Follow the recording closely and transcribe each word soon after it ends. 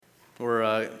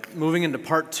moving into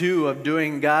part 2 of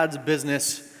doing God's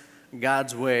business,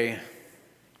 God's way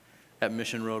at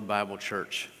Mission Road Bible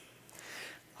Church.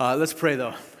 Let's pray,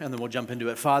 though, and then we'll jump into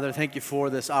it. Father, thank you for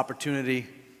this opportunity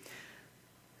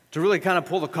to really kind of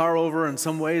pull the car over in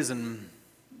some ways and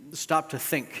stop to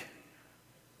think.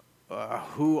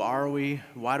 Who are we?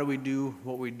 Why do we do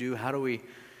what we do? How do we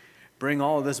bring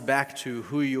all of this back to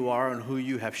who you are and who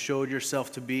you have showed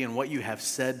yourself to be and what you have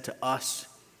said to us?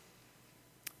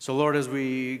 So, Lord, as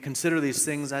we consider these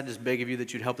things, I just beg of you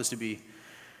that you'd help us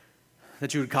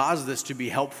that you would cause this to be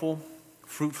helpful,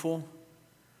 fruitful.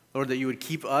 Lord, that you would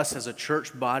keep us as a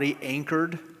church body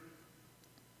anchored,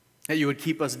 that you would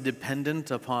keep us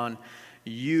dependent upon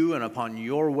you and upon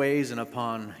your ways and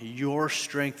upon your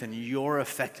strength and your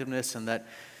effectiveness, and that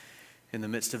in the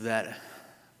midst of that,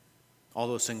 all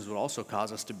those things would also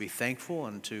cause us to be thankful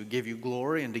and to give you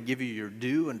glory and to give you your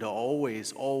due and to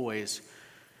always, always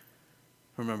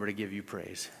remember to give you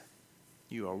praise.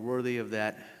 You are worthy of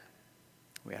that.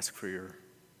 We ask for your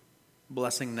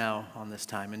blessing now on this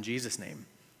time. In Jesus' name,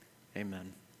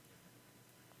 amen.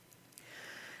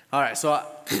 All right, so I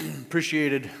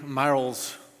appreciated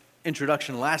Myrle's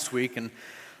introduction last week, and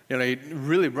it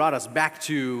really brought us back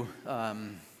to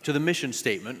the mission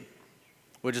statement,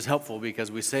 which is helpful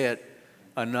because we say it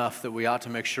enough that we ought to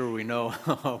make sure we know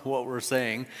what we're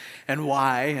saying and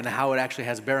why and how it actually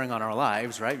has bearing on our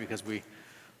lives, right? Because we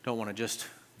don't want to just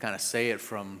kind of say it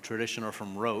from tradition or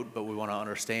from rote, but we want to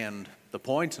understand the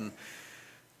point and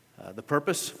the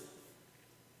purpose.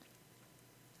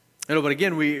 But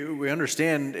again, we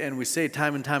understand and we say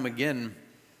time and time again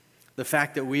the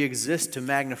fact that we exist to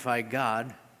magnify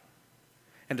God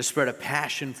and to spread a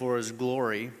passion for His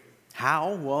glory.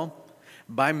 How? Well,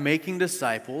 by making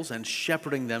disciples and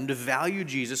shepherding them to value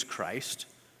Jesus Christ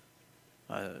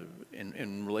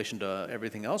in relation to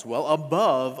everything else. Well,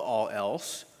 above all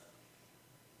else,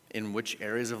 in which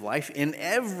areas of life? In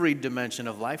every dimension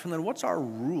of life. And then what's our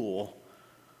rule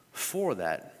for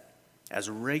that as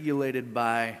regulated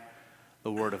by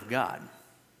the Word of God?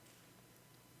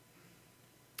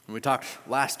 And we talked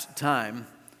last time,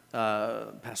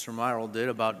 Pastor Myrle did,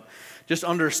 about just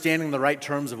understanding the right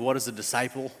terms of what is a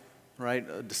disciple, right?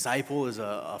 A disciple is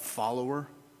a follower.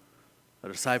 A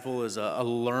disciple is a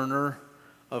learner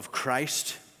of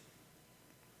Christ.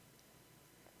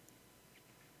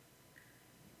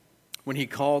 When he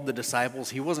called the disciples,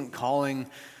 he wasn't calling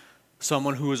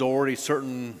someone who was already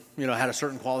certain, had a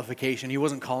certain qualification. He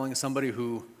wasn't calling somebody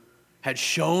who had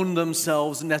shown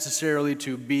themselves necessarily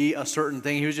to be a certain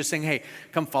thing. He was just saying, hey,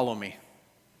 come follow me.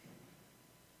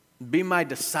 Be my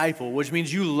disciple, which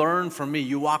means you learn from me.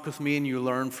 You walk with me and you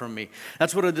learn from me.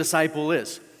 That's what a disciple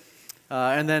is.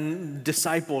 And then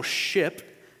discipleship,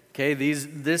 okay,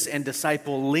 this and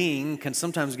discipling can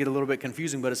sometimes get a little bit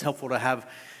confusing, but it's helpful to have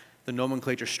the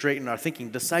nomenclature straight in our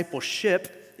thinking.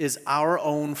 Discipleship is our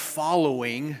own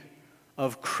following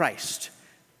of Christ.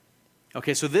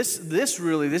 Okay, so this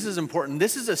is important.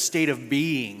 This is a state of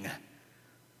being,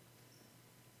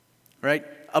 right?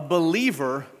 A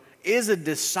believer is a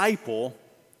disciple,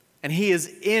 and he is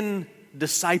in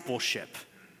discipleship.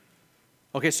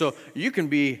 Okay, so you can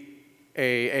be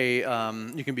a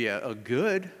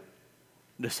good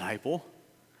disciple,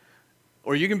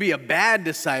 or you can be a bad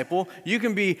disciple. You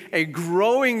can be a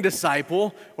growing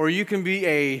disciple, or you can be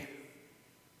a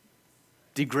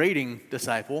degrading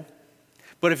disciple.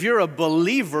 But if you're a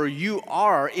believer, you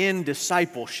are in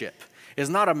discipleship. It's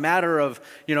not a matter of,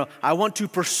 I want to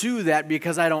pursue that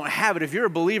because I don't have it. If you're a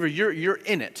believer, you're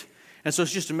in it. And so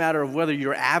it's just a matter of whether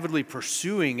you're avidly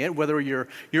pursuing it, whether you're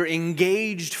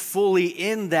engaged fully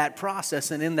in that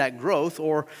process and in that growth,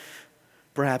 or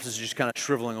perhaps it's just kind of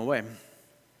shriveling away.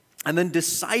 And then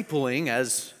discipling,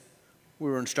 as we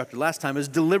were instructed last time, is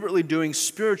deliberately doing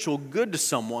spiritual good to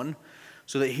someone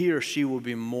so that he or she will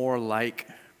be more like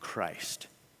Christ.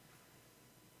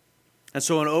 And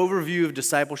so an overview of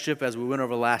discipleship as we went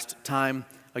over last time,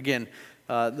 again,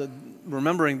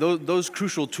 remembering those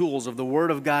crucial tools of the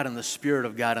Word of God and the Spirit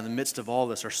of God in the midst of all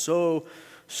this are so,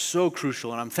 so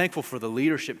crucial. And I'm thankful for the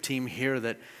leadership team here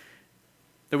that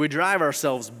we drive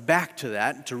ourselves back to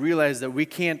that, to realize that we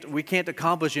can't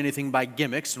accomplish anything by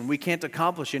gimmicks, and we can't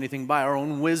accomplish anything by our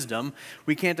own wisdom.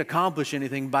 We can't accomplish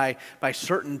anything by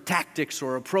certain tactics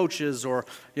or approaches or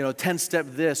 10-step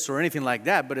this or anything like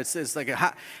that. But it's like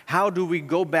how do we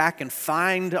go back and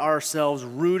find ourselves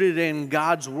rooted in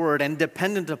God's Word and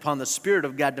dependent upon the Spirit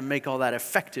of God to make all that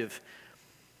effective?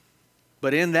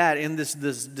 But in this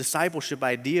discipleship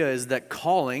idea is that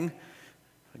calling.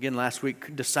 Again, last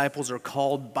week, disciples are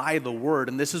called by the Word,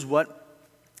 and this is what,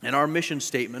 in our mission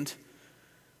statement,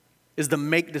 is the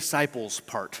make disciples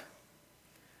part.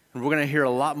 And we're going to hear a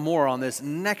lot more on this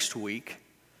next week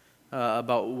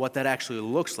about what that actually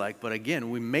looks like. But again,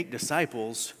 we make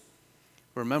disciples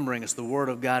remembering it's the Word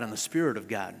of God and the Spirit of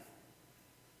God.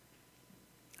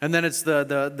 And then it's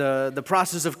the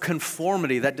process of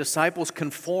conformity, that disciples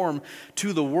conform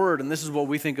to the Word. And this is what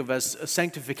we think of as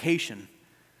sanctification.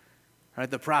 Right?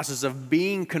 The process of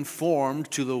being conformed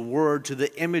to the Word, to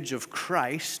the image of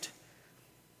Christ.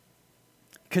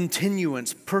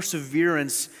 Continuance,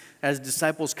 perseverance as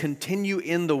disciples continue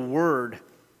in the Word.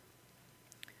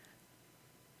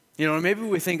 You know, maybe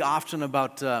we think often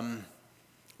about,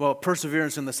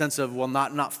 perseverance in the sense of,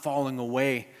 not falling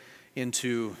away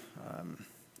into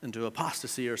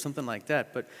apostasy or something like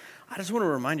that. But I just want to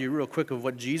remind you real quick of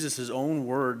what Jesus' own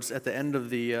words at the end of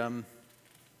the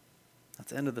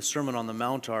Sermon on the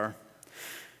Mount are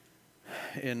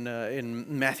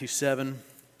in Matthew 7,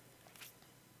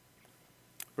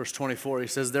 verse 24. He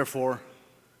says, "Therefore,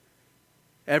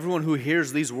 everyone who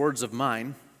hears these words of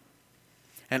mine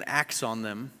and acts on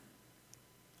them,"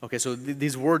 okay, so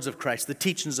these words of Christ, the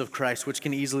teachings of Christ, which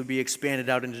can easily be expanded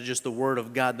out into just the Word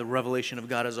of God, the revelation of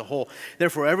God as a whole.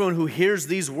 "Therefore, everyone who hears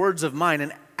these words of mine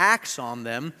and acts on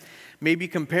them may be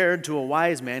compared to a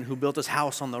wise man who built his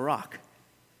house on the rock.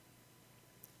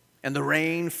 And the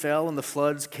rain fell, and the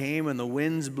floods came, and the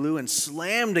winds blew and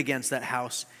slammed against that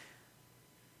house,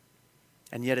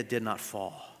 and yet it did not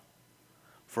fall,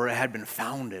 for it had been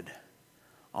founded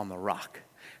on the rock."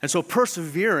 And so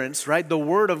perseverance, right, the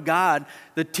Word of God,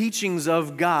 the teachings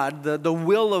of God, the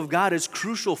will of God is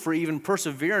crucial for even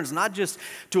perseverance, not just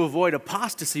to avoid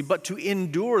apostasy, but to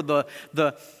endure the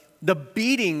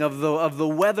beating of the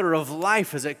weather of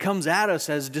life as it comes at us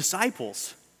as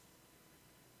disciples.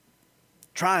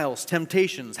 Trials,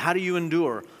 temptations, how do you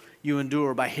endure? You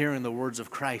endure by hearing the words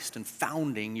of Christ and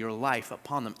founding your life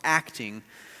upon them, acting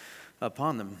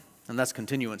upon them. And that's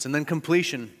continuance. And then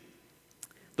completion.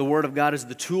 The Word of God is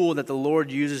the tool that the Lord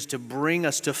uses to bring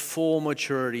us to full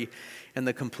maturity and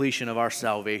the completion of our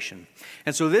salvation.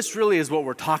 And so this really is what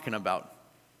we're talking about.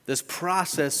 This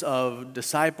process of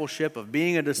discipleship, of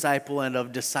being a disciple, and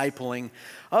of discipling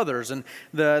others. And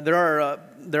there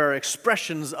are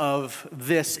expressions of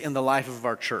this in the life of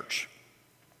our church.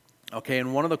 Okay,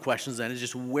 and one of the questions then is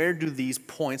just, where do these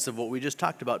points of what we just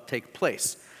talked about take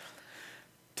place?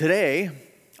 Today,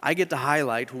 I get to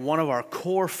highlight one of our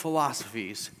core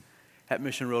philosophies at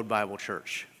Mission Road Bible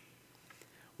Church,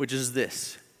 which is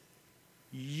this: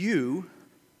 you,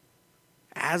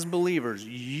 as believers,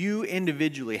 you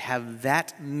individually have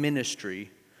that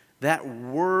ministry, that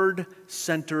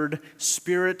Word-centered,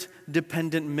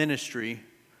 Spirit-dependent ministry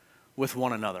with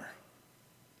one another.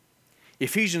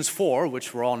 Ephesians 4,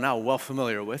 which we're all now well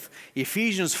familiar with,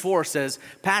 Ephesians 4 says,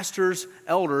 pastors,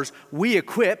 elders, we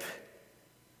equip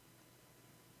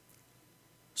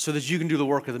so that you can do the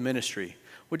work of the ministry,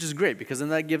 which is great because then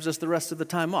that gives us the rest of the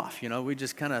time off. You know, we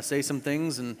just kind of say some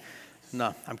things and,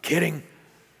 no, I'm kidding.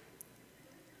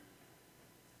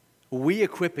 We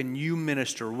equip and you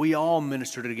minister. We all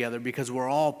minister together because we're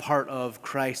all part of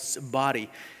Christ's body.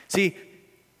 See,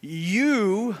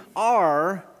 you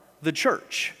are the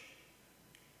church,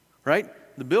 right?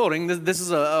 The building, this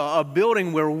is a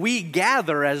building where we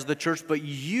gather as the church, but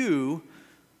you,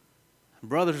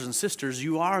 brothers and sisters,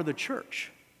 you are the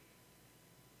church.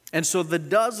 And so the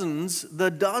dozens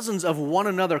of one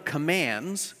another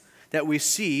commands that we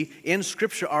see in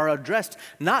Scripture are addressed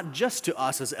not just to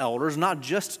us as elders, not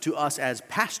just to us as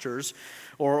pastors,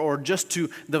 or just to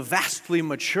the vastly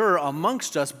mature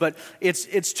amongst us, but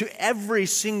it's to every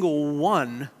single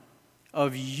one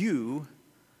of you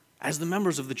as the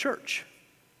members of the church.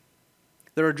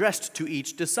 They're addressed to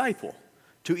each disciple,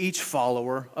 to each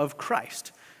follower of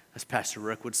Christ. As Pastor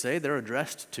Rick would say, they're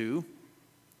addressed to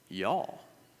y'all,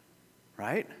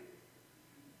 right?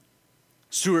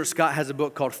 Stuart Scott has a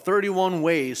book called 31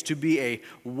 Ways to Be a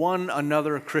One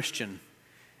Another Christian.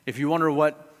 If you wonder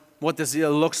what this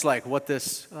looks like, what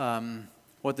this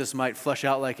might flesh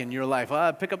out like in your life,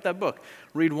 pick up that book.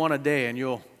 Read one a day and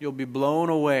you'll be blown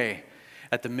away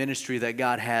at the ministry that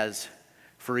God has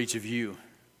for each of you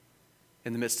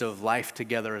in the midst of life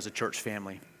together as a church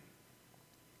family.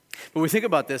 But we think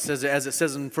about this as it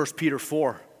says in 1 Peter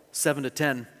 4,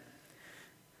 7-10.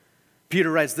 Peter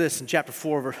writes this in chapter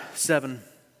 4, verse 7.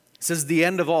 It says, the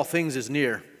end of all things is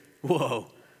near. Whoa.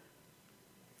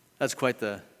 That's quite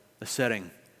the setting.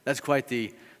 That's quite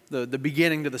the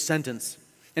beginning to the sentence.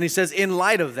 And he says, in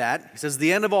light of that, he says,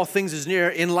 the end of all things is near.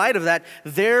 In light of that,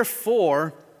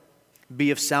 therefore,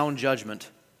 be of sound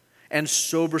judgment and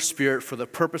sober spirit for the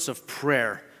purpose of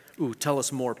prayer. Ooh, tell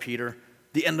us more, Peter.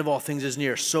 The end of all things is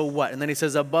near. So what? And then he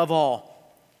says, above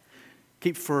all,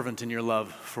 keep fervent in your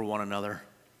love for one another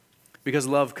because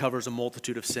love covers a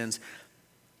multitude of sins.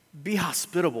 Be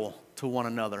hospitable to one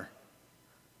another,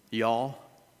 y'all,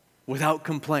 without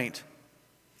complaint.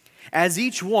 As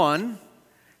each one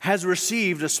has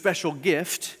received a special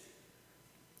gift,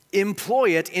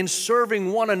 employ it in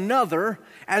serving one another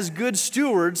as good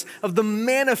stewards of the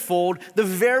manifold, the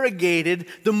variegated,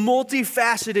 the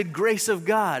multifaceted grace of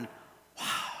God. Wow.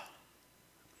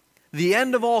 The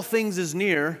end of all things is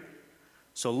near,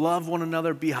 so love one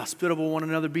another, be hospitable to one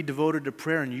another, be devoted to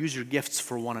prayer, and use your gifts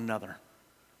for one another.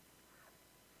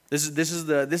 This is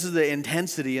the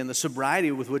intensity and the sobriety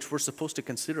with which we're supposed to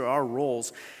consider our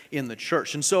roles in the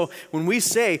church. And so when we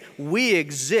say we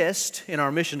exist in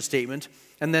our mission statement,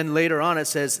 and then later on it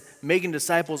says making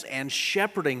disciples and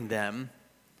shepherding them,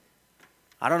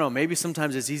 I don't know, maybe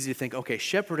sometimes it's easy to think, okay,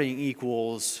 shepherding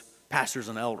equals pastors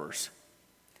and elders.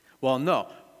 Well, no,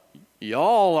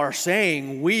 y'all are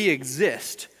saying we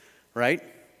exist, right?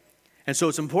 And so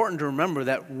it's important to remember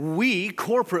that we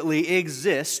corporately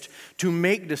exist to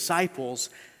make disciples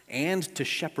and to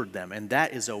shepherd them. And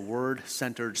that is a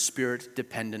word-centered,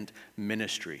 spirit-dependent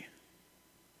ministry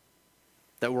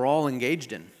that we're all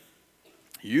engaged in.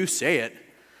 You say it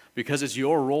because it's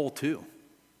your role too.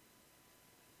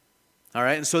 All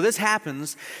right, and so this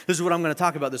is what I'm going to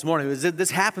talk about this morning, is that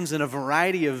this happens in a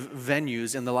variety of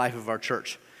venues in the life of our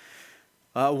church.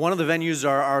 One of the venues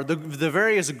are the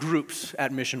various groups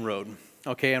at Mission Road.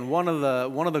 Okay, and one of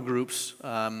the groups,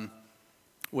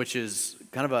 which is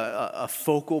kind of a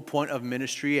focal point of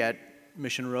ministry at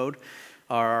Mission Road,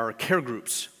 are care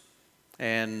groups.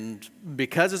 And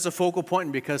because it's a focal point,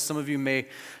 and because some of you may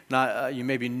not, you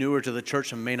may be newer to the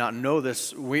church and may not know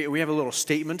this, we have a little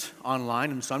statement online,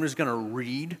 and so I'm just going to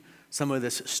read some of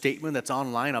this statement that's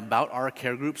online about our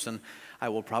care groups, and I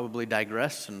will probably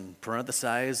digress and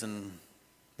parenthesize, and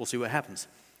we'll see what happens.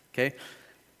 Okay,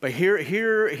 but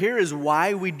here is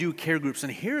why we do care groups,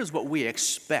 and here is what we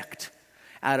expect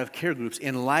out of care groups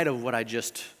in light of what I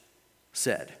just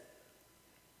said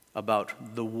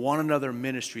about the one another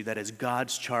ministry that is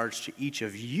God's charge to each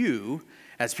of you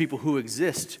as people who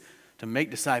exist to make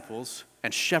disciples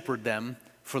and shepherd them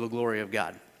for the glory of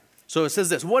God. So it says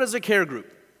this: what is a care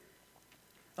group?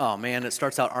 Oh man, it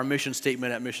starts out, our mission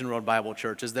statement at Mission Road Bible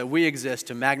Church is that we exist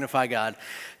to magnify God.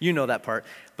 You know that part.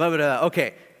 But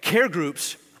okay, care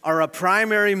groups are a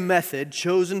primary method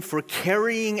chosen for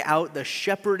carrying out the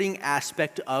shepherding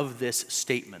aspect of this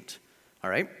statement. All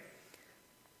right?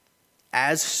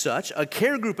 As such, a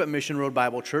care group at Mission Road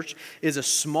Bible Church is a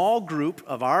small group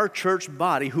of our church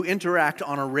body who interact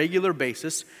on a regular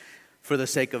basis for the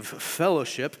sake of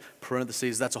fellowship,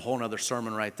 parentheses, that's a whole other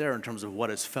sermon right there in terms of what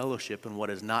is fellowship and what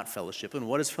is not fellowship, and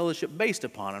what is fellowship based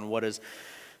upon and what is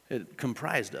it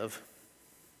comprised of.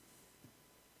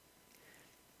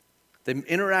 They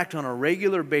interact on a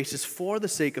regular basis for the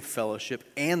sake of fellowship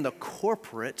and the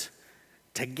corporate,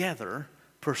 together,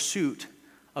 pursuit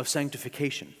of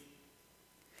sanctification.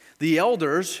 The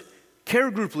elders,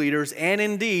 care group leaders, and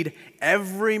indeed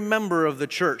every member of the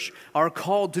church are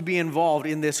called to be involved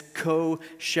in this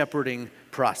co-shepherding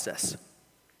process.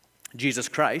 Jesus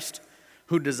Christ,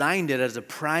 who designed it as a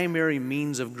primary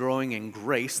means of growing in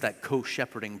grace, that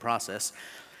co-shepherding process,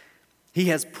 he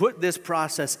has put this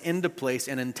process into place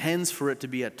and intends for it to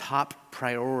be a top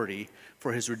priority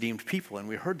for his redeemed people. And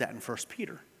we heard that in 1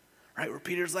 Peter, right? Where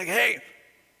Peter's like, hey,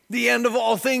 the end of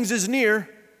all things is near.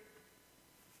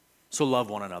 So love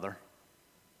one another.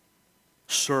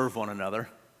 Serve one another.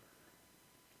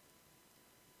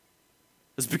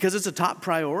 It's because it's a top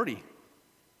priority.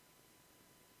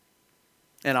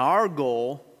 And our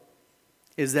goal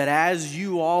is that as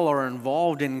you all are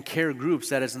involved in care groups,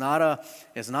 that it's not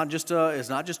just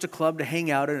a club to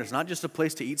hang out in, it's not just a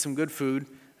place to eat some good food,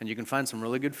 and you can find some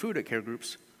really good food at care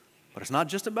groups. But it's not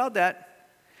just about that.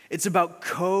 It's about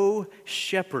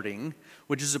co-shepherding,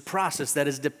 which is a process that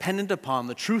is dependent upon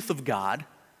the truth of God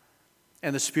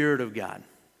and the Spirit of God.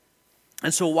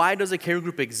 And so why does a care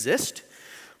group exist?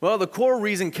 Well, the core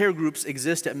reason care groups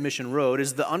exist at Mission Road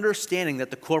is the understanding that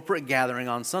the corporate gathering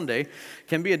on Sunday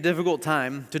can be a difficult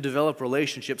time to develop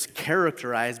relationships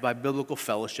characterized by biblical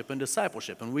fellowship and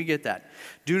discipleship, and we get that.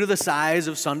 Due to the size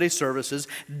of Sunday services,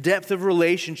 depth of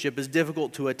relationship is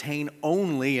difficult to attain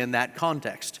only in that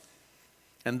context.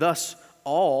 And thus,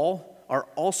 all are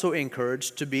also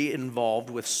encouraged to be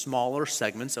involved with smaller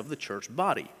segments of the church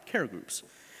body, care groups.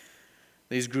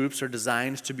 These groups are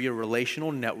designed to be a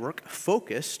relational network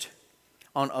focused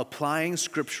on applying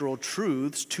scriptural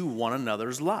truths to one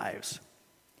another's lives.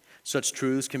 Such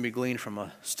truths can be gleaned from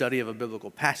a study of a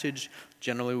biblical passage.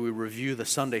 Generally, we review the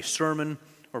Sunday sermon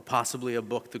or possibly a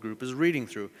book the group is reading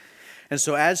through. And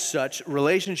so as such,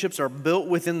 relationships are built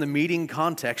within the meeting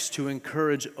context to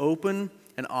encourage open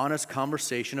and honest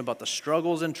conversation about the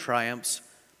struggles and triumphs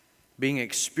being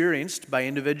experienced by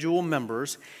individual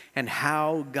members and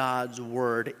how God's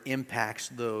word impacts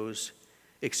those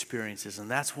experiences. And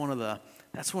that's one of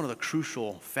the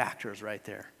crucial factors right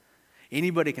there.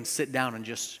 Anybody can sit down and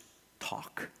just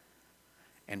talk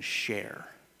and share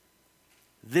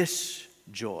this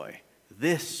joy,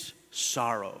 this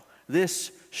sorrow,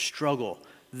 this struggle,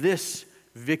 this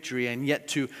victory, and yet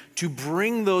to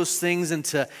bring those things and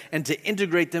to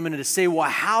integrate them and to say, well,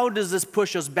 how does this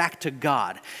push us back to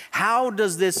God? How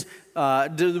does this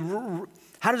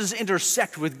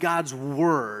intersect with God's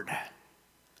word?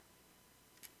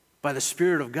 By the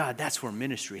Spirit of God, that's where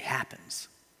ministry happens.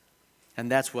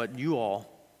 And that's what you all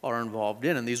are involved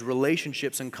in. And these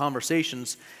relationships and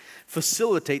conversations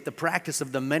facilitate the practice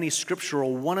of the many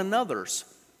scriptural one another's,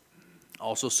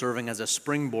 also serving as a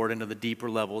springboard into the deeper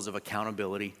levels of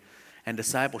accountability and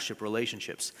discipleship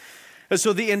relationships. And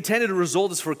so the intended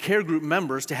result is for care group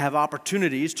members to have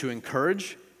opportunities to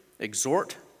encourage,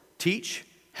 exhort, teach,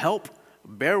 help,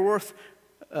 bear with,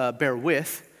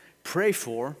 pray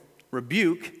for,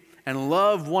 rebuke, and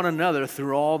love one another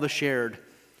through all the shared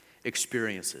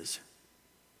experiences.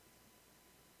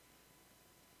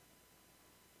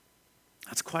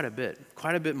 That's quite a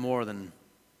bit more than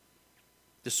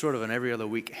just sort of an every other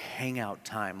week hangout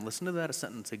time. Listen to that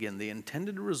sentence again. The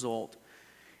intended result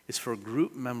is for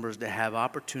group members to have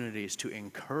opportunities to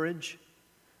encourage,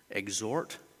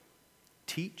 exhort,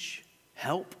 teach,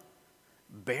 help,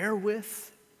 bear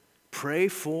with, pray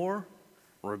for,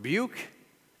 rebuke,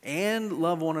 and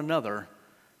love one another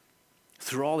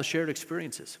through all the shared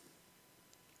experiences.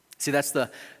 See, that's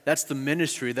the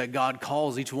ministry that God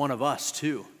calls each one of us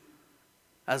to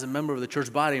as a member of the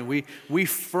church body. And we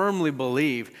firmly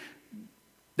believe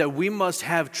that we must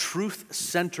have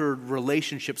truth-centered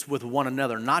relationships with one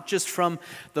another, not just from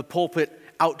the pulpit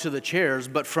out to the chairs,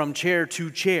 but from chair to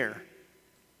chair.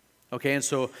 Okay, and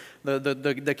so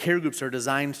the care groups are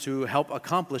designed to help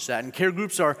accomplish that. And care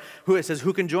groups are, it says,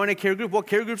 who can join a care group? Well,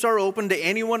 care groups are open to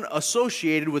anyone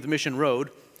associated with Mission Road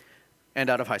and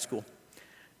out of high school.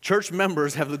 Church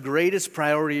members have the greatest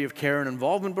priority of care and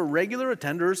involvement, but regular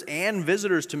attenders and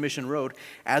visitors to Mission Road,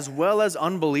 as well as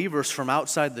unbelievers from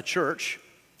outside the church,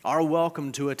 are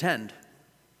welcome to attend.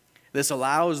 This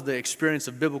allows the experience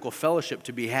of biblical fellowship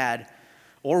to be had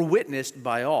or witnessed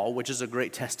by all, which is a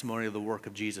great testimony of the work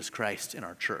of Jesus Christ in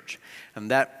our church. And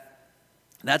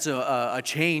that's a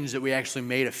change that we actually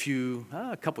made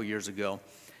a couple years ago,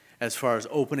 as far as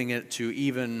opening it to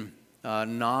even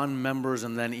non-members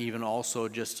and then even also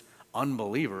just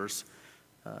unbelievers.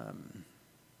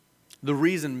 The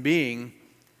reason being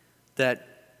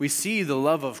that we see the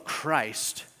love of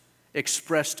Christ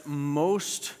expressed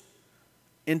most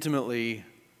intimately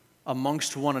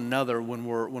amongst one another when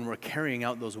we're carrying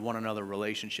out those one another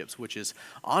relationships, which is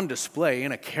on display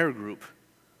in a care group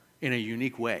in a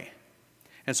unique way.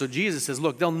 And so Jesus says,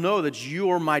 look, they'll know that you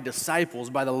are my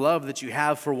disciples by the love that you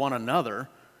have for one another.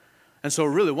 And so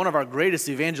really one of our greatest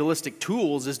evangelistic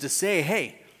tools is to say,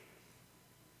 hey,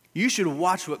 you should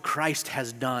watch what Christ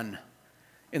has done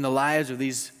in the lives of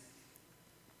these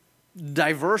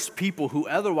diverse people who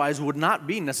otherwise would not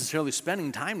be necessarily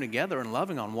spending time together and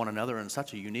loving on one another in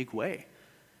such a unique way.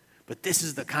 But this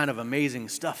is the kind of amazing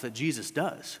stuff that Jesus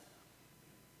does.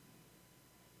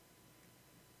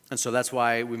 And so that's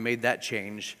why we made that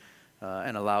change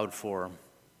and allowed for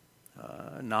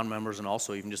non-members and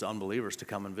also even just unbelievers to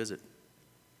come and visit.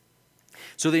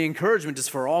 So the encouragement is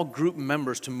for all group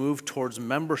members to move towards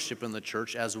membership in the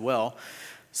church as well,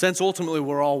 since ultimately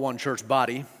we're all one church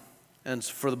body. And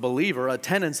for the believer,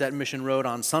 attendance at Mission Road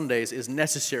on Sundays is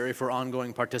necessary for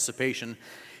ongoing participation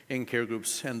in care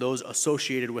groups, and those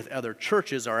associated with other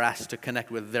churches are asked to connect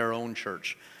with their own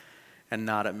church and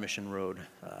not at Mission Road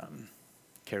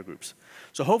care groups.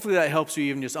 So hopefully that helps you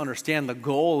even just understand the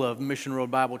goal of Mission Road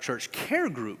Bible Church care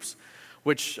groups,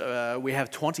 which we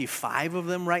have 25 of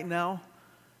them right now.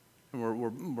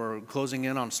 And we're closing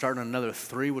in on starting another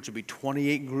 3, which would be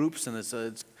 28 groups, and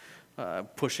it's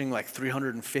pushing like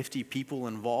 350 people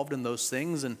involved in those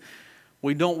things. And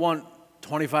we don't want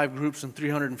 25 groups and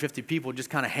 350 people just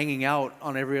kind of hanging out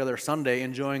on every other Sunday,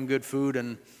 enjoying good food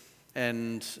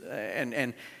and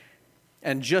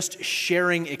just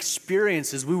sharing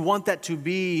experiences. We want that to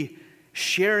be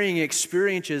sharing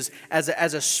experiences as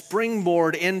a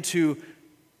springboard into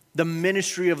the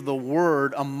ministry of the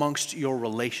word amongst your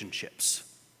relationships.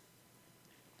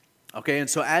 Okay, and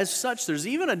so as such, there's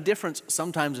even a difference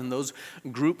sometimes in those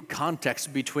group contexts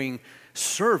between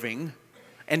serving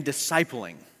and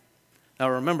discipling. Now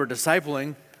remember,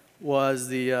 discipling was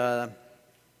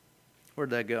where'd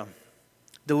that go?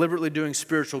 Deliberately doing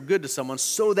spiritual good to someone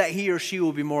so that he or she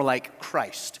will be more like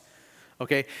Christ.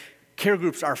 Okay? Care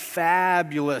groups are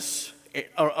fabulous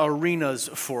arenas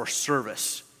for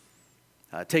service.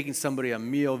 Taking somebody a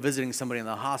meal, visiting somebody in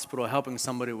the hospital, helping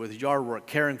somebody with yard work,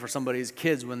 caring for somebody's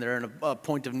kids when they're in a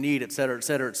point of need, et cetera, et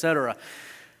cetera, et cetera.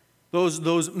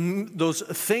 Those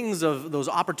things those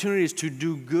opportunities to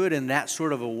do good in that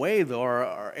sort of a way, though,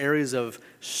 are areas of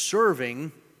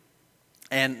serving,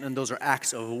 and those are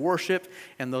acts of worship,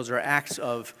 and those are acts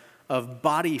of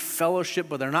body fellowship,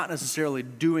 but they're not necessarily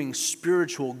doing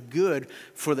spiritual good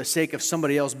for the sake of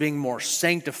somebody else being more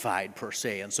sanctified per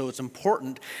se. And so it's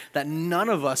important that none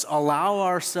of us allow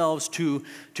ourselves to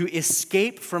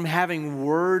escape from having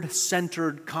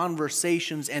word-centered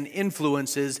conversations and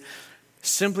influences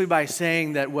simply by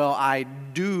saying that, well, I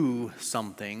do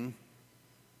something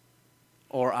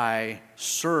or I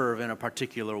serve in a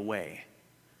particular way.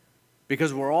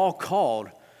 Because we're all called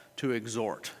to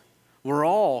exhort. We're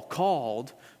all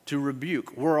called to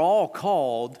rebuke. We're all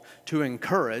called to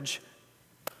encourage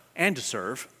and to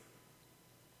serve.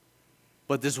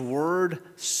 But this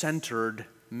word-centered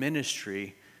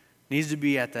ministry needs to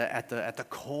be at the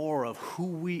core of who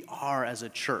we are as a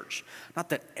church. Not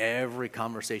that every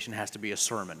conversation has to be a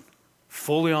sermon.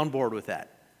 Fully on board with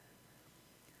that.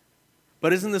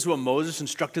 But isn't this what Moses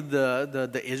instructed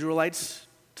the Israelites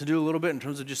to do a little bit in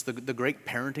terms of just the great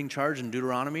parenting charge in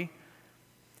Deuteronomy?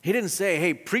 He didn't say,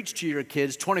 hey, preach to your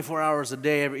kids 24 hours a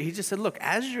day. He just said, look,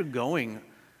 as you're going,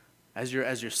 as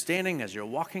you're standing, as you're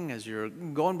walking, as you're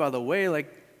going by the way,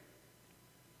 like,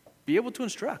 be able to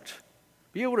instruct.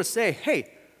 Be able to say,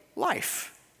 hey,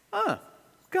 life,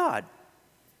 God,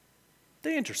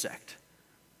 they intersect.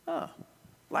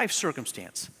 Life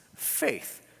circumstance,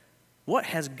 faith. What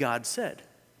has God said?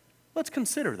 Let's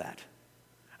consider that.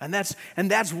 And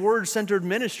that's word-centered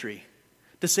ministry.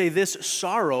 To say this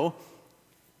sorrow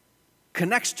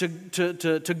connects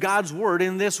to God's word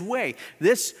in this way.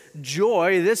 This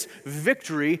joy, this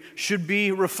victory should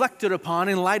be reflected upon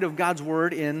in light of God's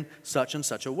word in such and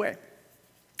such a way.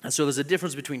 And so there's a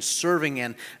difference between serving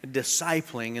and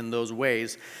discipling in those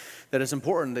ways that it's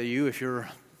important that you, if you're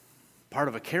part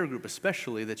of a care group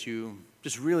especially, that you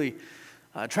just really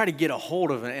try to get a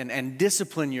hold of it and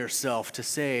discipline yourself to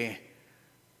say,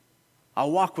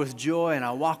 I'll walk with joy and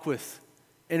I'll walk with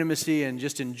intimacy and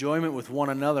just enjoyment with one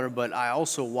another, but I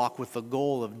also walk with the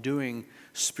goal of doing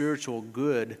spiritual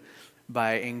good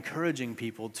by encouraging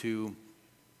people to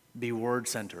be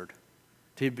word-centered,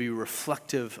 to be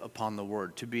reflective upon the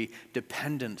word, to be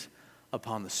dependent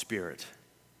upon the Spirit.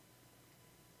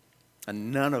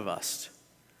 And none of us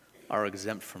are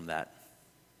exempt from that,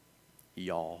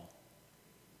 y'all.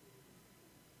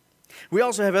 We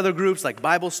also have other groups like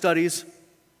Bible studies.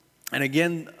 And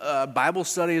again, Bible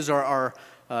studies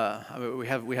we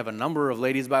have a number of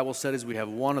ladies' Bible studies. We have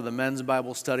one of the men's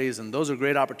Bible studies, and those are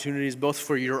great opportunities both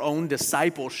for your own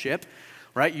discipleship,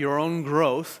 right, your own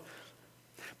growth,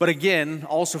 but again,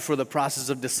 also for the process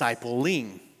of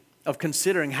discipling, of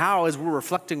considering how, as we're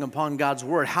reflecting upon God's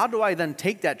word, how do I then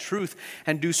take that truth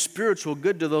and do spiritual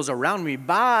good to those around me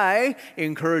by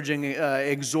encouraging,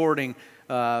 exhorting,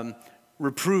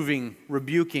 reproving,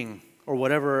 rebuking, or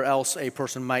whatever else a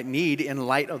person might need in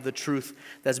light of the truth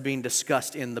that's being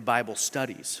discussed in the Bible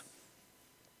studies.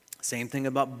 Same thing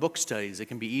about book studies. It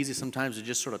can be easy sometimes to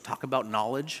just sort of talk about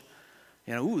knowledge.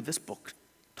 This book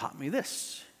taught me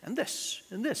this, and this,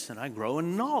 and this, and I grow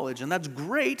in knowledge, and that's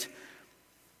great.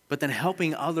 But then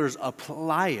helping others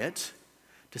apply it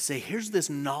to say, here's this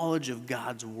knowledge of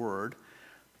God's word.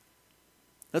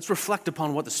 Let's reflect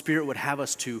upon what the Spirit would have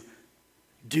us to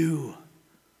do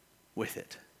with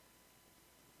it.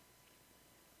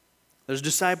 There's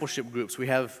discipleship groups. We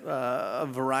have a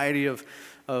variety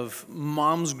of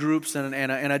moms groups and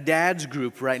a dad's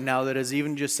group right now that is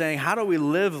even just saying, how do we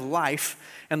live life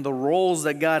and the roles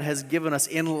that God has given us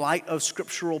in light of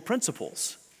scriptural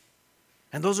principles?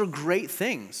 And those are great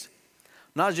things.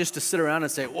 Not just to sit around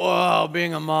and say, whoa,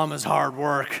 being a mom is hard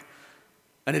work.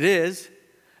 And it is.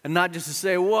 And not just to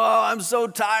say, whoa, I'm so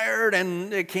tired,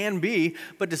 and it can be.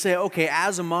 But to say, okay,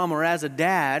 as a mom or as a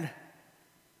dad,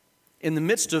 in the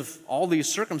midst of all these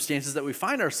circumstances that we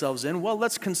find ourselves in, well,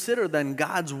 let's consider then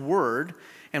God's word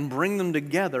and bring them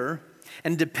together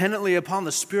and dependently upon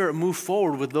the Spirit move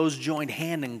forward with those joined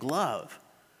hand and glove,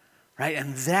 right?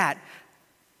 And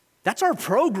that's our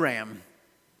program.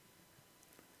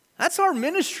 That's our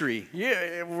ministry.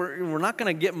 Yeah, we're not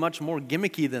going to get much more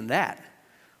gimmicky than that.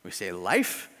 We say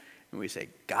life, and we say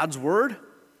God's word.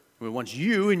 We want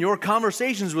you in your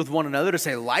conversations with one another to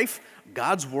say life,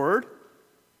 God's word,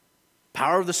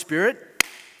 power of the Spirit,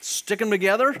 Stick them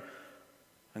together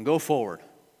and go forward.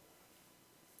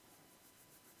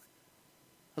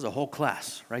 That's a whole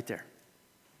class right there.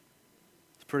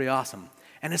 It's pretty awesome.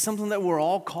 And it's something that we're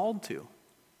all called to.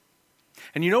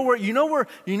 And you know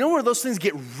where those things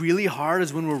get really hard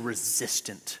is when we're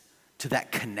resistant to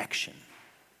that connection.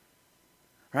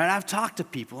 Right? I've talked to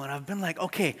people and I've been like,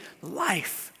 okay,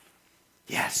 life.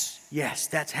 Yes,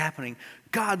 that's happening.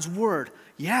 God's word.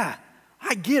 Yeah,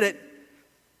 I get it.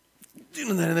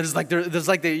 And then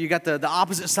you got the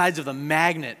opposite sides of the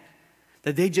magnet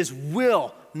that they just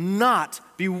will not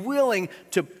be willing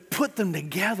to put them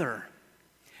together.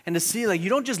 And to see, like, you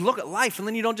don't just look at life and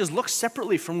then you don't just look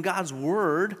separately from God's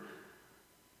word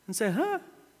and say,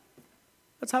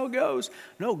 that's how it goes.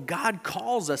 No, God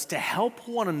calls us to help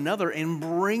one another in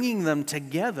bringing them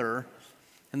together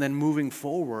and then moving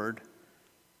forward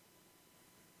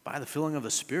by the filling of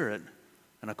the Spirit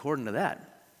and according to that.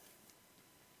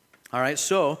 All right,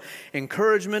 so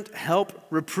encouragement, help,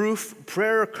 reproof,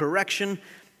 prayer, correction,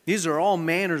 these are all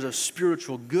manners of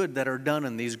spiritual good that are done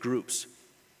in these groups.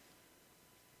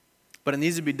 But it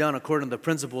needs to be done according to the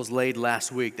principles laid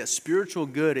last week, that spiritual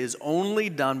good is only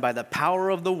done by the power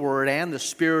of the Word and the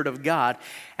Spirit of God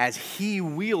as He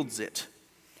wields it.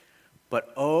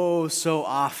 But oh, so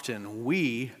often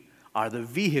we are the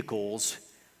vehicles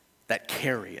that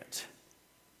carry it.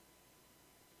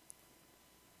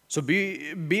 So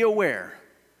be aware.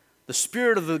 The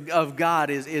Spirit of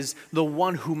God is the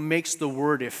one who makes the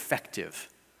Word effective.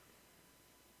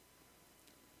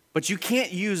 But you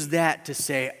can't use that to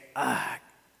say,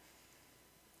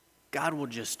 God will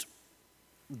just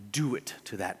do it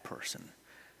to that person.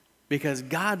 Because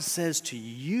God says to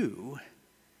you,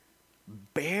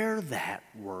 bear that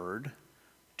word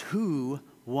to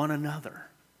one another.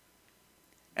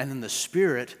 And then the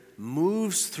Spirit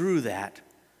moves through that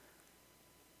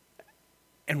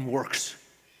and works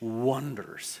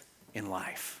wonders in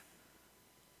life.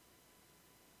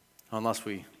 Unless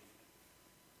we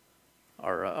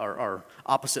are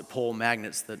opposite pole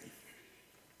magnets that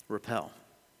repel.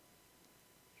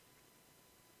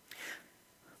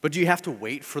 But do you have to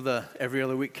wait for the every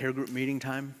other week care group meeting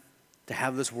time to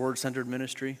have this word-centered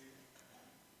ministry?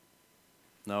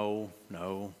 No.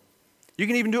 You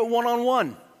can even do it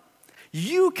one-on-one.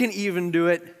 You can even do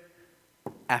it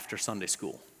after Sunday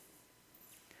school.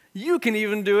 You can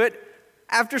even do it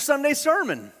after Sunday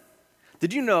sermon.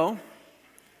 Did you know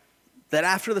that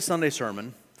after the Sunday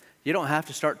sermon, you don't have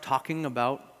to start talking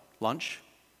about lunch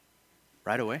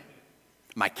right away?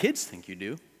 My kids think you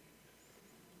do.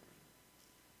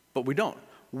 But we don't.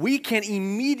 We can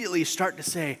immediately start to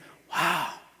say,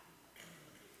 wow,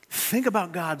 think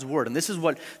about God's word. And this is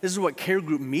what care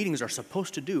group meetings are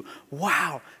supposed to do.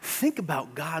 Wow, think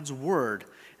about God's word.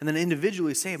 And then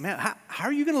individually say, man, how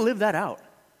are you going to live that out?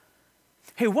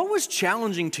 Hey, what was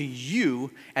challenging to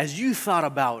you as you thought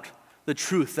about the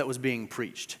truth that was being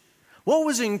preached? What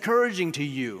was encouraging to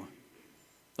you?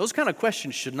 Those kind of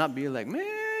questions should not be like, man,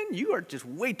 you are just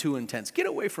way too intense. Get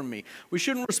away from me. We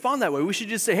shouldn't respond that way. We should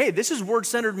just say, hey, this is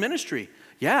word-centered ministry.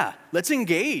 Yeah, let's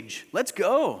engage. Let's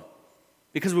go.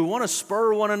 Because we want to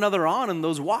spur one another on in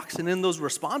those walks and in those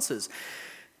responses.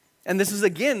 And this is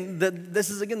again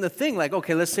the thing. Like,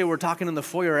 okay, let's say we're talking in the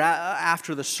foyer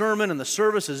after the sermon and the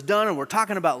service is done, and we're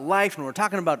talking about life, and we're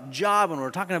talking about job, and we're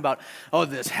talking about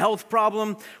this health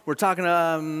problem. We're talking.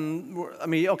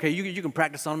 You can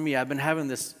practice on me. I've been having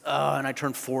this, and I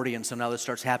turned 40, and so now this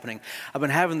starts happening. I've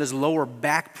been having this lower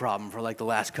back problem for like the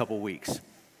last couple weeks.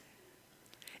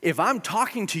 If I'm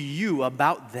talking to you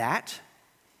about that,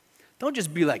 don't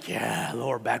just be like, yeah,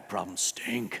 lower back problems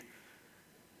stink.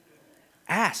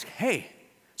 Ask, hey,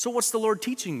 so what's the Lord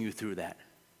teaching you through that?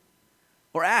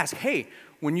 Or ask, hey,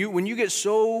 when you get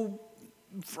so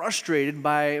frustrated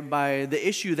by the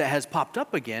issue that has popped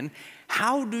up again,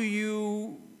 how do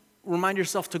you remind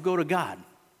yourself to go to God?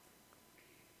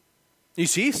 You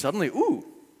see, suddenly,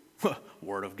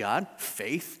 Word of God,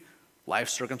 faith, life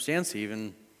circumstance,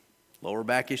 even lower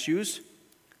back issues,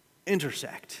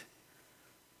 intersect.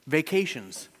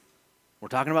 Vacations. We're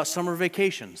talking about summer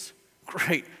vacations.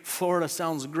 Great. Florida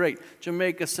sounds great.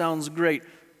 Jamaica sounds great.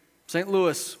 St.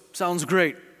 Louis sounds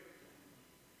great.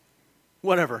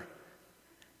 Whatever.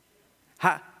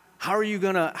 How are you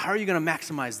gonna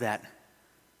maximize that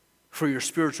for your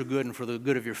spiritual good and for the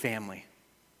good of your family?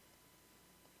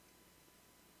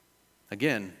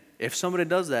 Again, if somebody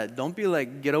does that, don't be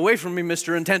like, get away from me,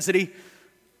 Mr. Intensity.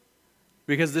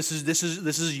 Because this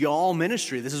is y'all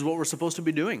ministry. This is what we're supposed to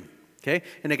be doing. Okay?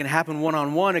 And it can happen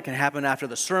one-on-one. It can happen after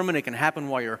the sermon. It can happen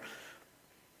while you're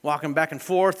walking back and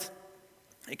forth.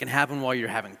 It can happen while you're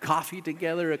having coffee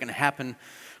together. It can happen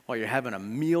while you're having a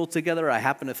meal together. I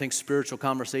happen to think spiritual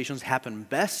conversations happen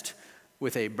best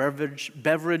with a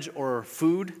beverage or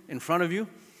food in front of you.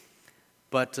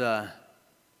 But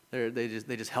they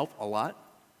just help a lot.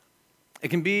 It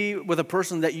can be with a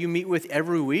person that you meet with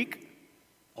every week,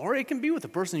 or it can be with a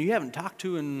person you haven't talked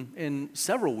to in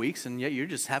several weeks, and yet you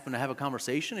just happen to have a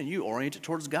conversation and you orient it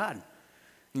towards God,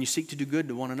 and you seek to do good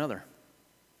to one another.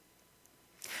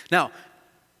 Now,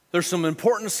 there's some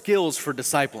important skills for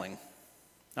discipling,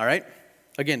 all right?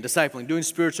 Again, discipling, doing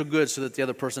spiritual good so that the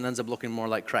other person ends up looking more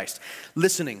like Christ.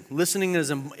 Listening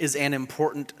is an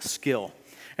important skill.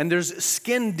 And there's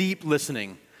skin-deep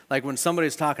listening, like when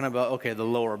somebody's talking about, okay, the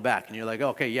lower back, and you're like,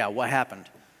 okay, yeah, what happened?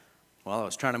 Well, I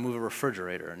was trying to move a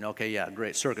refrigerator, and okay, yeah,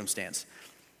 great circumstance.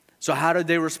 So how did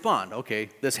they respond? Okay,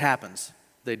 this happens.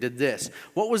 They did this.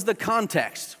 What was the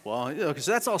context? Well, okay,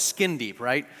 so that's all skin-deep,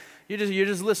 right? You're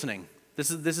just listening.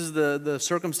 This is the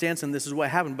circumstance, and this is what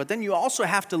happened. But then you also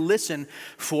have to listen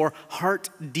for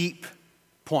heart-deep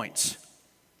points.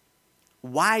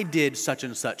 Why did such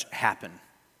and such happen?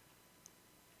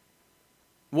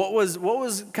 What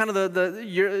was kind of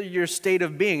your state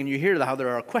of being? And you hear how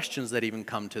there are questions that even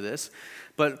come to this.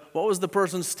 But what was the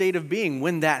person's state of being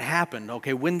when that happened?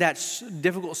 Okay, when that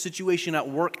difficult situation at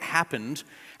work happened,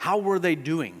 how were they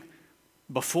doing?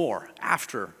 Before,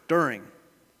 after, during?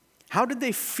 How did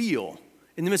they feel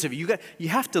in the midst of it? You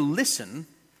have to listen.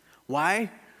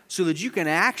 Why? So that you can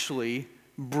actually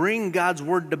bring God's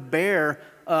word to bear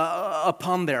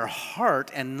upon their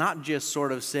heart and not just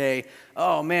sort of say,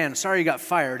 oh man, sorry you got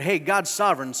fired. Hey, God's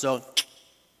sovereign, so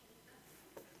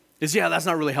that's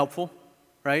not really helpful,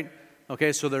 right?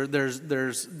 Okay, so there's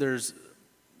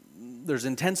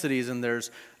intensities and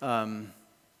there's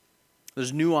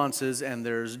nuances and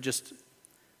there's just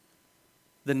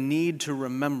the need to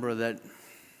remember that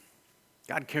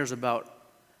God cares about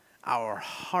our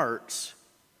hearts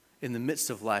in the midst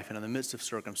of life and in the midst of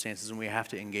circumstances, and we have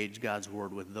to engage God's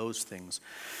word with those things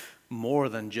more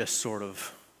than just sort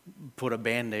of put a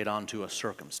Band-Aid onto a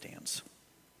circumstance.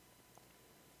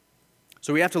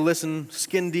 So we have to listen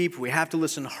skin deep, we have to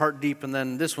listen heart deep, and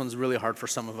then this one's really hard for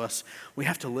some of us. We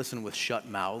have to listen with shut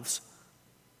mouths.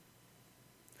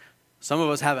 Some of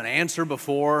us have an answer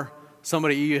before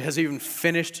somebody has even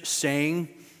finished saying,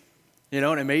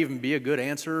 and it may even be a good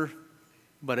answer,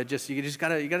 but you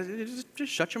gotta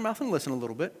just shut your mouth and listen a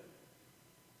little bit.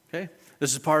 Okay?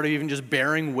 This is part of even just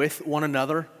bearing with one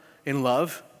another in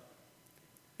love,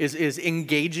 is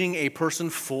engaging a person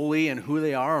fully in who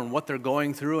they are and what they're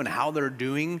going through and how they're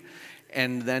doing,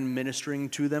 and then ministering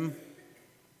to them.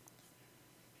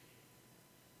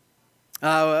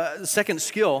 Second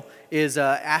skill is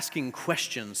asking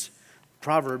questions.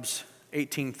 Proverbs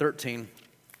 18:13.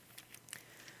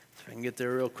 If I can get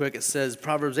there real quick, it says,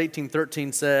 Proverbs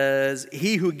 18:13 says,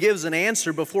 he who gives an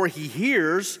answer before he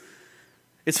hears,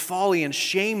 it's folly and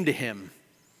shame to him.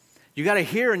 You got to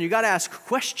hear and you got to ask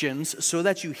questions so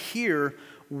that you hear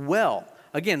well.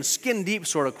 Again, skin deep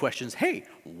sort of questions. Hey,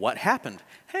 what happened?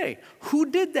 Hey,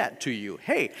 who did that to you?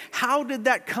 Hey, how did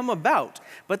that come about?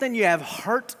 But then you have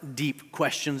heart deep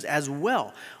questions as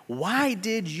well. Why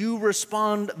did you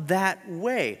respond that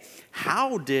way?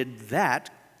 How did that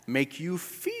make you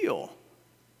feel?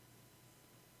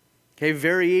 Okay,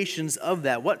 variations of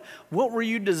that. What were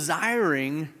you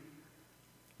desiring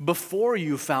before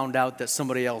you found out that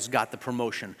somebody else got the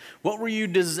promotion? What were you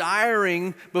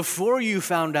desiring before you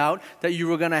found out that you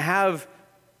were going to have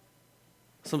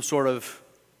some sort of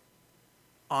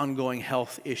ongoing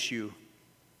health issue?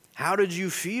 How did you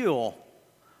feel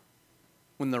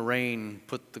when the rain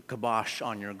put the kibosh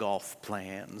on your golf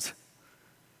plans?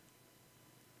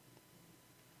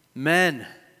 Men,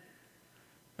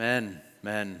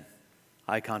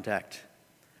 eye contact.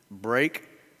 Break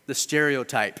the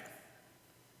stereotype.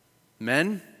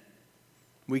 Men,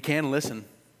 we can listen.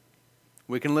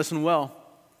 We can listen well.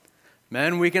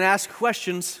 Men, we can ask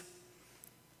questions,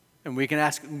 and we can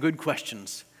ask good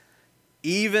questions.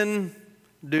 Even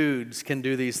dudes can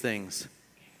do these things.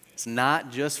 It's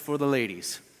not just for the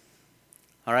ladies.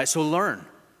 All right, so learn.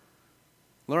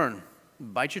 Learn.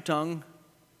 Bite your tongue.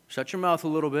 Shut your mouth a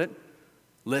little bit.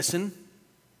 Listen.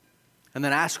 And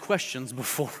then ask questions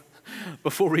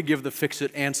before we give the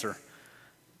fix-it answer.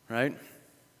 Right?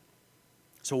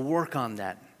 So work on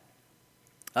that.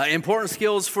 Important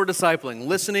skills for discipling: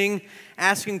 listening,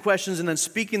 asking questions, and then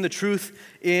speaking the truth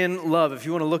in love. If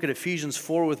you want to look at Ephesians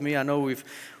 4 with me, I know we've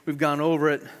gone over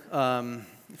it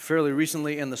fairly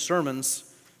recently in the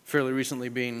sermons, fairly recently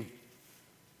being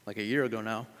like a year ago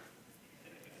now.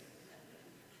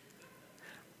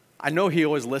 I know he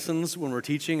always listens when we're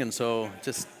teaching, and so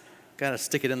just got to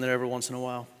stick it in there every once in a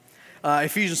while.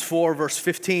 Ephesians 4, verse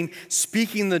 15,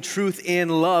 speaking the truth in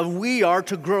love, we are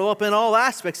to grow up in all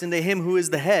aspects into him who is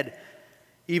the head,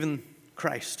 even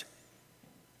Christ.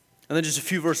 And then just a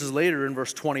few verses later in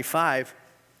verse 25,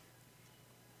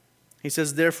 he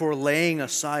says, therefore, laying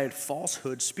aside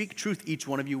falsehood, speak truth each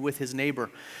one of you with his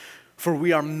neighbor, for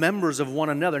we are members of one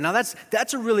another. Now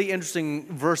that's a really interesting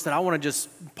verse that I want to just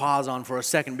pause on for a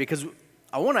second, because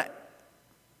I want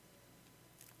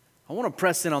to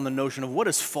press in on the notion of what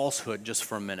is falsehood just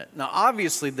for a minute. Now,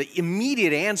 obviously, the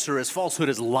immediate answer is falsehood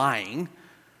is lying,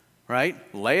 right?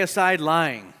 Lay aside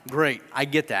lying. Great, I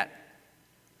get that.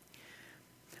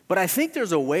 But I think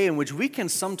there's a way in which we can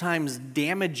sometimes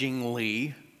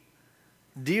damagingly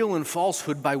deal in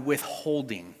falsehood by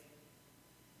withholding.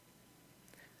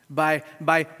 By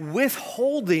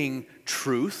withholding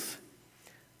truth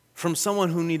from someone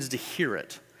who needs to hear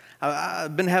it.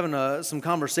 I've been having some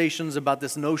conversations about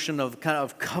this notion of kind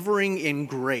of covering in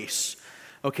grace.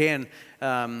 Okay, and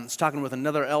I was talking with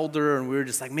another elder, and we were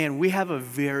just like, man, we have a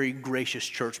very gracious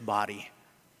church body.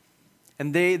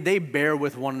 And they bear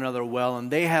with one another well, and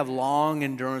they have long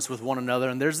endurance with one another.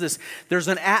 And there's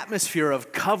an atmosphere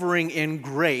of covering in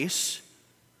grace,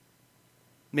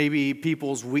 maybe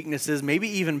people's weaknesses, maybe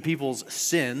even people's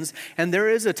sins, and there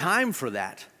is a time for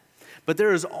that. But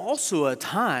there is also a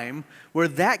time where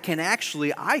that can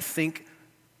actually, I think,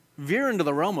 veer into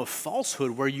the realm of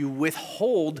falsehood, where you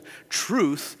withhold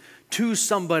truth to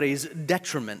somebody's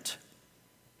detriment.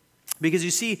 Because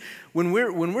you see, when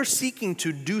we're seeking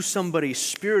to do somebody's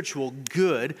spiritual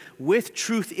good with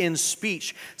truth in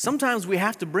speech, sometimes we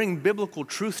have to bring biblical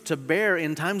truth to bear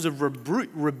in times of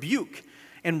rebuke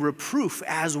and reproof,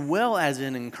 as well as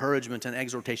in encouragement and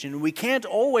exhortation. We can't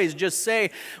always just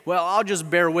say, well, I'll just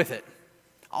bear with it.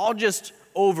 I'll just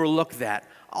overlook that.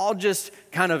 I'll just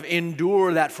kind of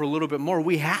endure that for a little bit more.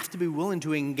 We have to be willing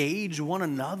to engage one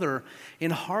another in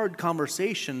hard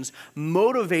conversations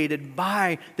motivated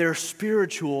by their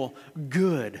spiritual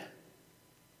good.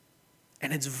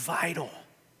 And it's vital.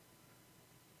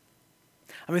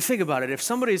 I mean, think about it.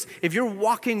 If you're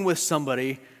walking with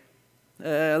somebody,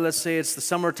 let's say it's the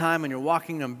summertime and you're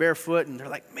walking on barefoot and they're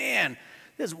like, man,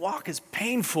 this walk is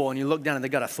painful. And you look down and they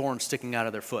got a thorn sticking out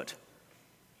of their foot.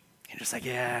 You're just like,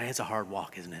 yeah, it's a hard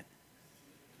walk, isn't it?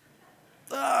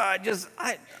 I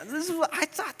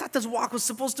thought this walk was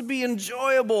supposed to be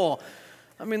enjoyable.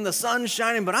 I mean, the sun's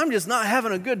shining, but I'm just not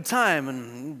having a good time.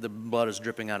 And the blood is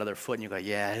dripping out of their foot, and you go,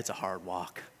 yeah, it's a hard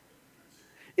walk.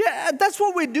 Yeah, that's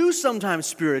what we do sometimes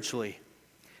spiritually.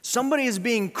 Somebody is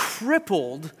being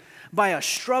crippled by a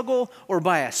struggle or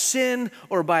by a sin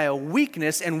or by a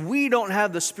weakness, and we don't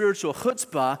have the spiritual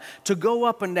chutzpah to go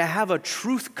up and to have a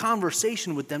truth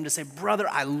conversation with them to say, brother,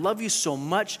 I love you so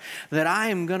much that I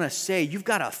am going to say you've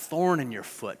got a thorn in your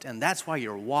foot, and that's why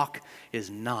your walk is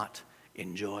not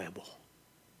enjoyable.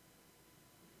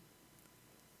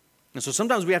 And so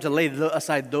sometimes we have to lay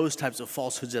aside those types of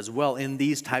falsehoods as well in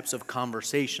these types of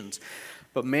conversations.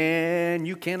 But man,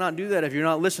 you cannot do that if you're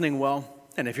not listening well.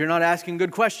 And if you're not asking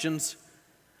good questions.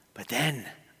 But then,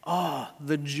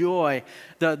 the joy,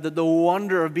 the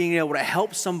wonder of being able to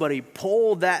help somebody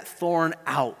pull that thorn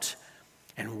out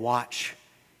and watch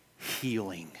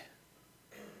healing.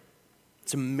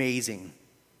 It's amazing.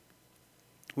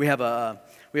 We have a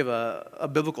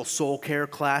biblical soul care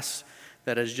class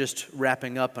that is just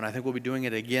wrapping up, and I think we'll be doing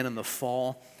it again in the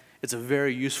fall. It's a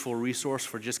very useful resource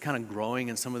for just kind of growing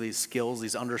in some of these skills,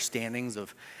 these understandings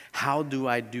of how do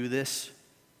I do this.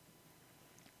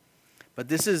 But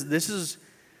this is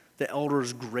the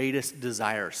elder's greatest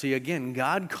desire. See, again,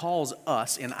 God calls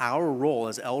us in our role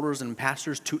as elders and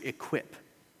pastors to equip.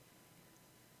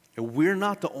 We're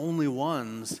not the only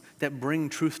ones that bring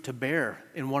truth to bear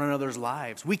in one another's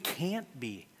lives. We can't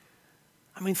be.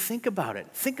 I mean, think about it.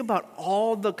 Think about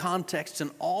all the contexts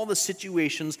and all the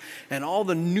situations and all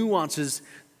the nuances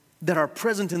that are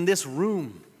present in this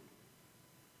room.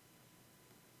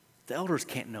 The elders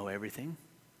can't know everything.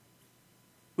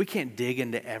 We can't dig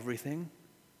into everything.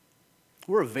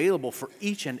 We're available for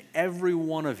each and every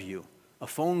one of you. A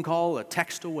phone call, a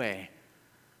text away.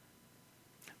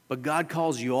 But God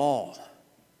calls you all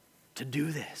to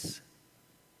do this.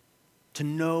 To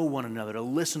know one another, to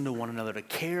listen to one another, to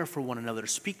care for one another, to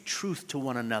speak truth to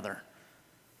one another.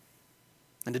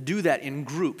 And to do that in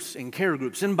groups, in care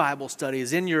groups, in Bible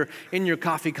studies, in your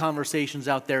coffee conversations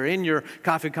out there, in your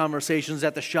coffee conversations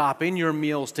at the shop, in your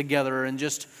meals together, and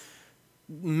just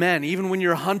men, even when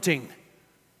you're hunting,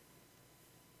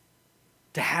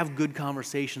 to have good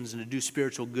conversations and to do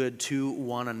spiritual good to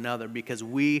one another, because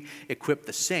we equip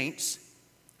the saints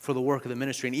for the work of the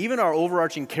ministry. And even our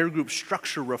overarching care group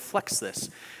structure reflects this.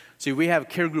 See, we have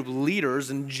care group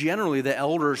leaders, and generally the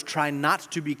elders try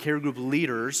not to be care group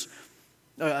leaders.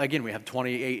 Again, we have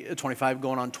 25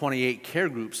 going on 28 care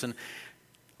groups, and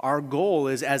our goal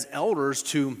is as elders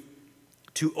to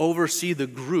oversee the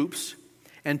groups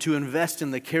and to invest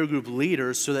in the care group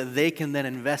leaders so that they can then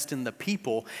invest in the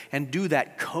people and do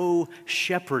that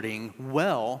co-shepherding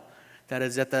well that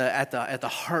is at the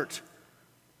heart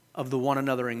of the one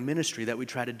anothering ministry that we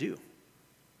try to do.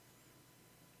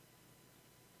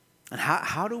 And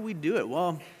how do we do it?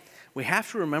 Well, we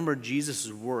have to remember Jesus'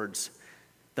 words.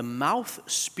 The mouth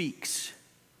speaks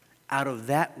out of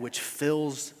that which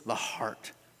fills the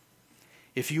heart.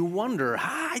 If you wonder,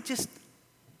 it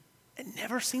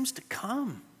never seems to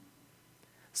come.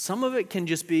 Some of it can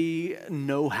just be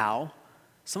know-how.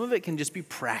 Some of it can just be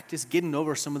practice, getting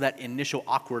over some of that initial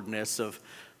awkwardness of,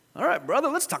 all right, brother,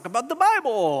 let's talk about the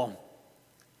Bible.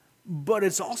 But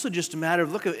it's also just a matter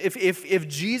of, look, if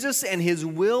Jesus and his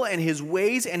will and his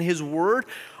ways and his word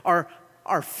are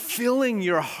filling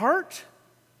your heart,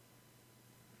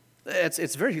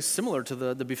 it's very similar to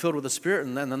the be filled with the Spirit,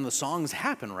 and then the songs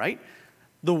happen, right?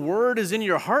 The word is in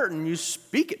your heart, and you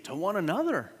speak it to one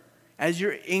another as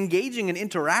you're engaging and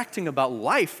interacting about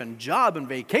life and job and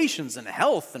vacations and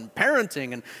health and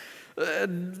parenting and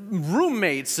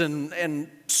roommates and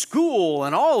school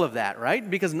and all of that, right?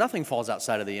 Because nothing falls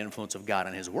outside of the influence of God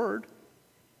and his word.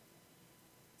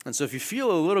 And so if you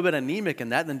feel a little bit anemic in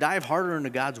that, then dive harder into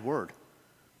God's word.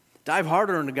 Dive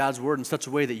harder into God's word in such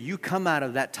a way that you come out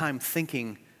of that time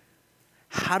thinking,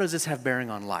 how does this have bearing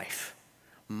on life?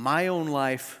 My own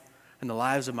life and the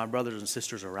lives of my brothers and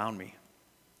sisters around me.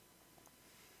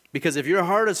 Because if your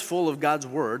heart is full of God's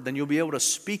word, then you'll be able to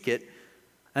speak it,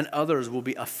 and others will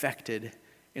be affected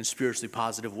in spiritually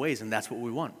positive ways, and that's what we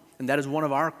want. And that is one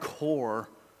of our core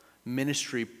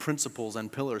ministry principles and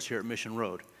pillars here at Mission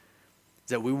Road, is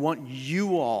that we want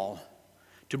you all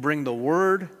to bring the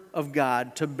word of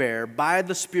God to bear by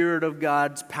the Spirit of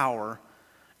God's power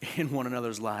in one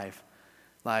another's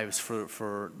lives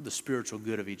for the spiritual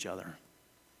good of each other.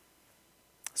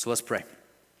 So let's pray.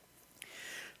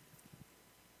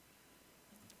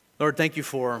 Lord, thank you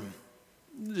for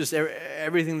just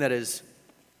everything that is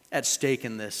at stake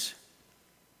in this.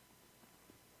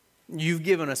 You've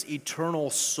given us eternal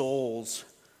souls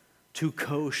to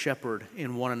co-shepherd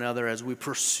in one another as we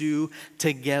pursue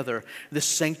together the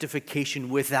sanctification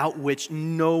without which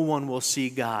no one will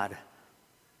see God.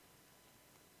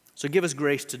 So give us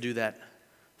grace to do that,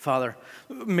 Father.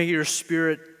 May your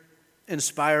Spirit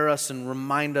inspire us and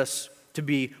remind us to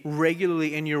be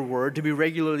regularly in your word, to be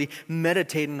regularly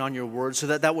meditating on your word, so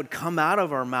that would come out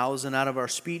of our mouths and out of our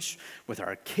speech with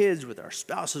our kids, with our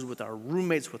spouses, with our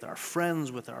roommates, with our friends,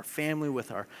 with our family,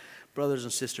 with our brothers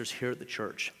and sisters here at the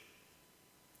church.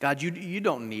 God, you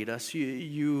don't need us.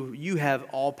 You have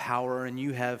all power and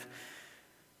you have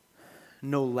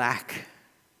no lack,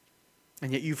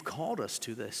 and yet you've called us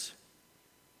to this.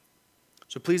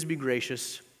 So please be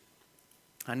gracious.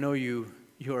 I know you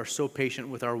are so patient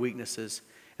with our weaknesses.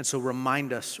 And so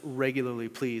remind us regularly,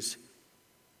 please,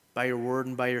 by your word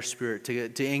and by your Spirit,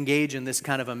 to engage in this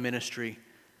kind of a ministry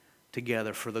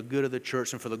together for the good of the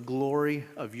church and for the glory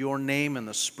of your name and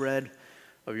the spread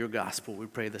of your gospel. We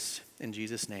pray this in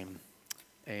Jesus' name.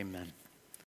 Amen.